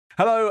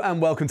Hello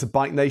and welcome to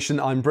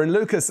BikeNation. I'm Bryn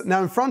Lucas.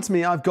 Now in front of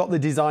me I've got the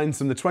designs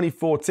from the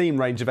 2014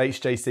 range of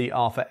HJC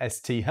RPHA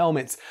ST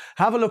helmets.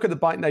 Have a look at the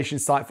BikeNation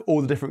site for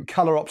all the different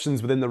colour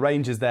options within the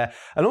ranges there,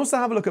 and also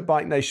have a look at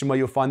BikeNation where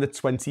you'll find the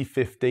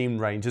 2015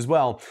 range as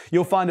well.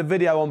 You'll find a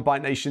video on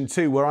BikeNation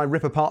too where I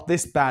rip apart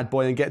this bad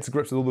boy and get to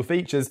grips with all the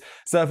features.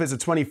 So if it's a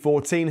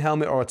 2014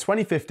 helmet or a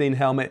 2015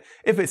 helmet,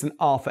 if it's an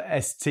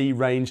RPHA ST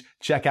range,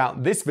 check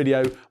out this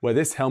video where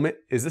this helmet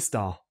is a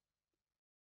star.